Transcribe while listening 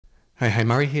Hey,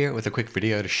 Murray here with a quick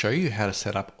video to show you how to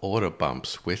set up order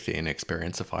bumps within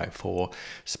Xperiencify for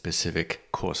specific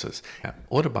courses. Now,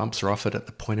 order bumps are offered at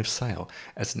the point of sale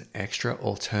as an extra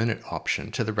alternate option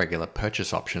to the regular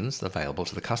purchase options available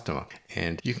to the customer.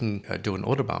 And you can do an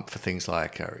order bump for things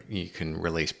like you can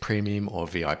release premium or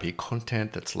VIP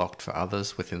content that's locked for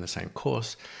others within the same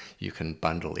course. You can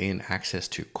bundle in access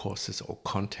to courses or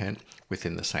content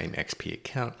within the same XP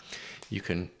account. You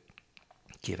can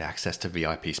give access to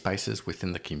VIP spaces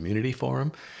within the community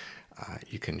forum.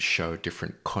 You can show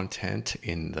different content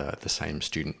in the same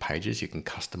student pages. You can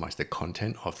customize the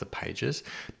content of the pages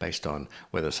based on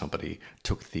whether somebody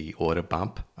took the order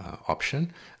bump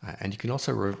option. And you can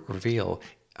also reveal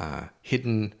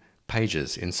hidden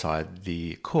pages inside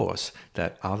the course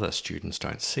that other students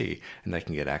don't see, and they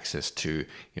can get access to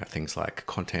things like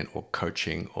content or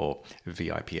coaching or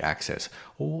VIP access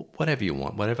or whatever you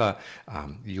want, whatever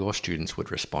your students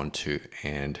would respond to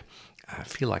and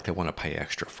feel like they want to pay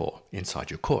extra for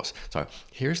inside your course. So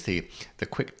here's the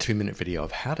quick 2-minute video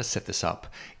of how to set this up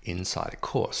inside a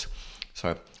course. So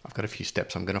I've got a few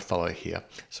steps I'm going to follow here.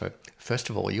 So first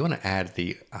of all, you want to add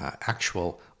the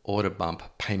actual order bump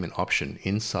payment option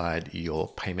inside your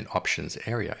payment options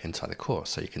area inside the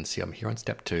course. So you can see I'm here on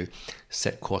step 2,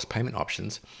 set course payment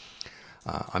options.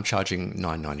 I'm charging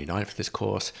 $9.99 for this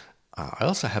course. I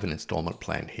also have an installment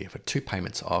plan here for 2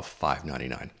 payments of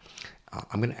 $5.99.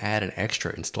 I'm going to add an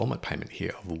extra installment payment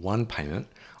here of 1 payment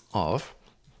of,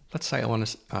 let's say I want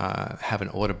to have an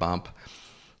order bump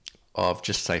of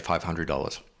just say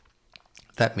 $500.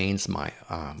 That means my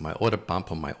order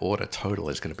bump or my order total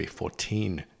is going to be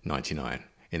 $14.99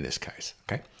 in this case.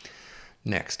 Okay.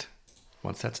 Next,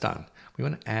 once that's done, we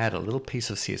want to add a little piece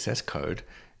of CSS code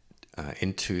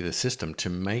into the system to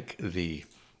make the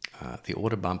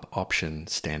order bump option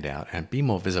stand out and be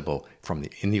more visible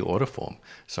in the order form.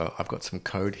 So I've got some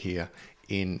code here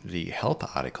in the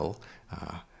help article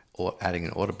or adding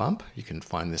an order bump. You can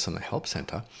find this on the help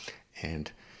center, and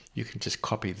you can just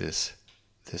copy this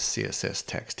CSS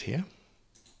text here,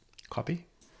 copy.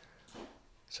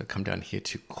 So come down here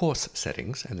to course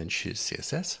settings and then choose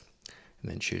CSS and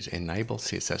then choose enable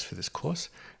CSS for this course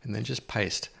and then just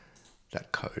paste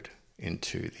that code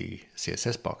into the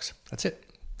CSS box. That's it.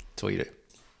 That's all you do.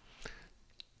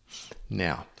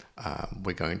 Now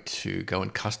we're going to go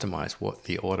and customize what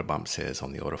the order bump says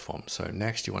on the order form. So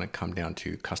next you want to come down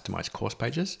to customize course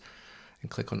pages and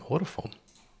click on order form.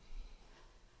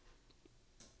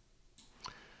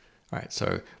 All right,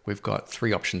 so we've got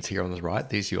 3 options here on the right.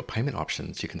 These are your payment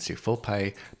options. You can see full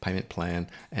pay, payment plan,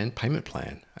 and payment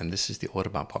plan. And this is the order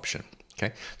bump option.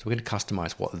 Okay, so we're going to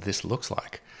customize what this looks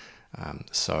like.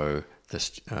 So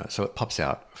it pops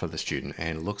out for the student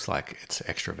and looks like it's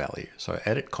extra value. So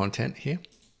edit content here.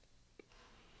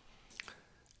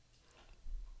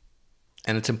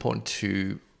 And it's important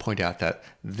to point out that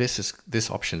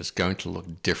this option is going to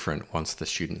look different once the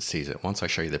student sees it. Once I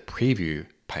show you the preview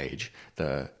page,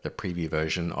 the preview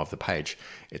version of the page,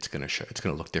 it's going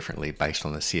to look differently based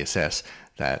on the CSS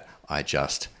that I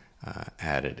just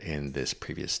added in this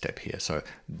previous step here. So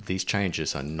these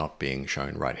changes are not being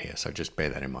shown right here. So just bear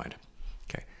that in mind.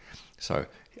 Okay. So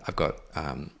I've got,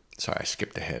 sorry, I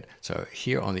skipped ahead. So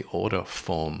here on the order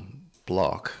form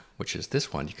block, which is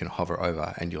this one, you can hover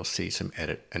over and you'll see an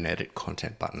edit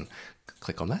content button.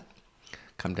 Click on that.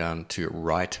 Come down to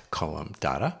right column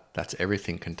data. That's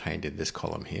everything contained in this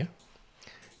column here.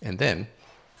 And then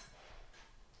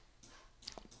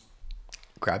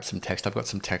grab some text. I've got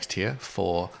some text here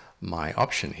for my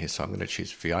option here. So I'm going to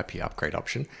choose VIP upgrade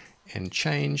option and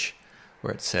change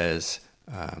where it says,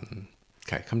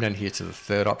 okay, come down here to the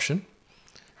 3rd option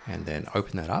and then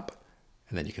open that up.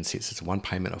 And then you can see it says 1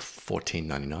 payment of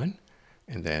 $14.99.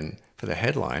 And then for the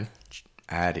headline,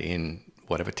 add in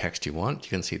whatever text you want. You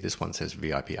can see this one says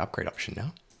VIP upgrade option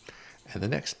now. And the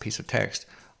next piece of text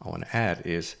I want to add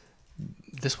is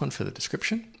this one for the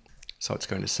description. So it's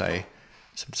going to say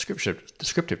some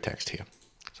descriptive text here.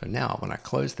 So now when I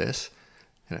close this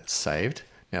and it's saved,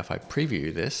 now if I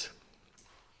preview this,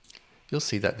 you'll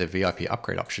see that the VIP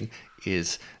upgrade option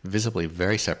is visibly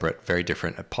very separate, very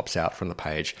different. It pops out from the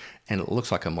page and it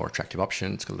looks like a more attractive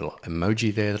option. It's got a little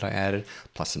emoji there that I added,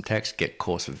 plus some text, get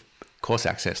course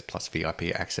access plus VIP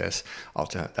access.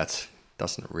 That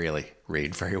doesn't really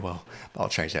read very well, but I'll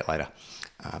change that later.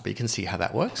 But you can see how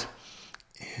that works.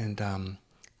 And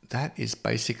that is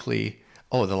basically,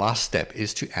 the last step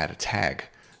is to add a tag.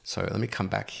 So let me come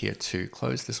back here to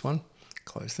close this one,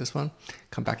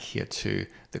 come back here to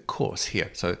the course here.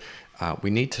 So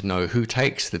we need to know who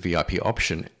takes the VIP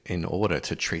option in order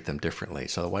to treat them differently.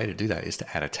 So the way to do that is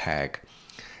to add a tag.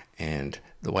 And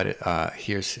the way to,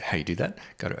 here's how you do that.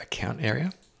 Go to account area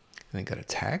and then go to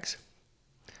tags.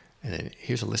 And then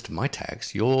here's a list of my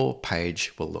tags. Your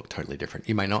page will look totally different.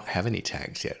 You may not have any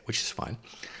tags yet, which is fine.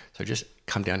 So just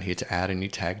come down here to add a new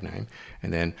tag name.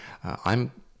 And then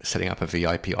I'm setting up a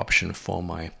VIP option for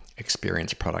my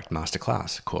Experience Product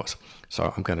Masterclass course.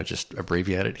 So I'm going to just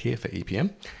abbreviate it here for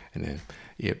EPM, and then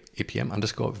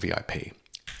EPM_VIP.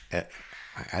 I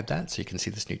add that so you can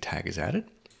see this new tag is added.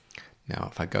 Now,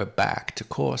 if I go back to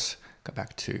course, go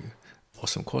back to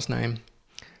awesome course name.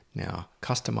 Now,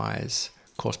 customize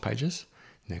course pages.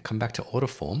 Now, come back to order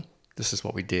form. This is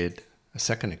what we did a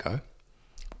second ago.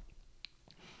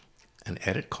 And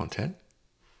edit content.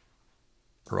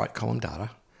 Right column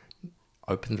data.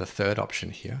 Open the third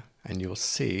option here, and you'll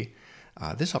see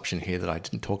this option here that I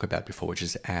didn't talk about before, which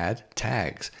is add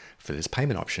tags for this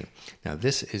payment option. Now,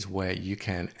 this is where you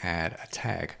can add a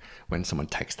tag when someone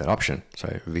takes that option.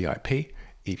 So VIP,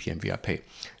 EPM VIP.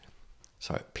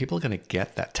 So people are going to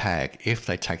get that tag if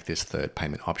they take this third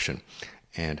payment option.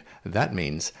 And that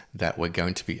means that we're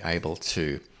going to be able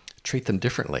to treat them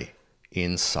differently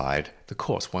inside the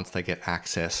course. Once they get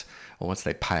access, or once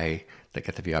they pay, they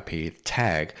get the VIP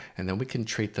tag, and then we can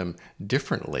treat them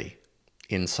differently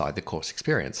inside the course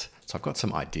experience. So I've got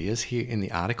some ideas here in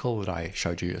the article that I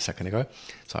showed you a second ago.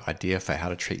 So idea for how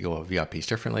to treat your VIPs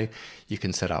differently. You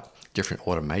can set up different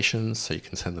automations, so you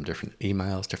can send them different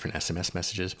emails, different SMS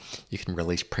messages. You can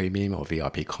release premium or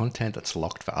VIP content that's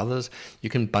locked for others. You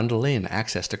can bundle in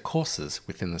access to courses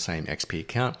within the same XP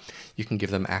account. You can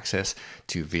give them access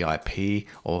to VIP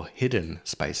or hidden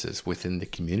spaces within the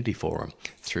community forum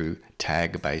through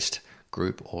tag-based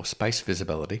group or space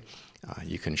visibility.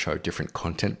 You can show different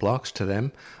content blocks to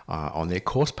them on their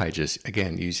course pages,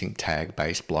 again, using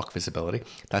tag-based block visibility.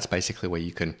 That's basically where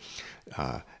you can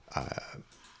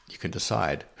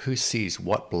decide who sees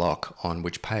what block on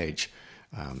which page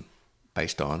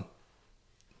based on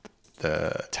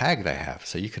the tag they have.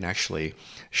 So you can actually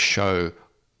show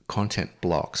content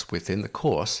blocks within the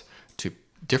course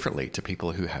differently to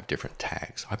people who have different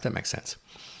tags. I hope that makes sense.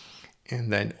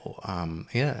 And then,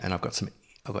 and I've got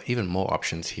even more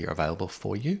options here available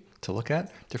for you to look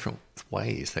at, different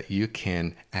ways that you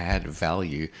can add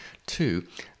value to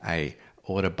a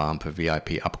order bump, a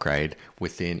VIP upgrade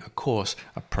within a course,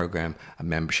 a program, a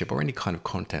membership, or any kind of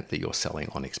content that you're selling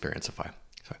on Xperiencify.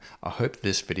 So I hope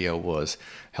this video was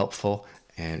helpful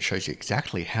and shows you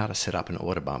exactly how to set up an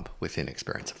order bump within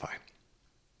Xperiencify.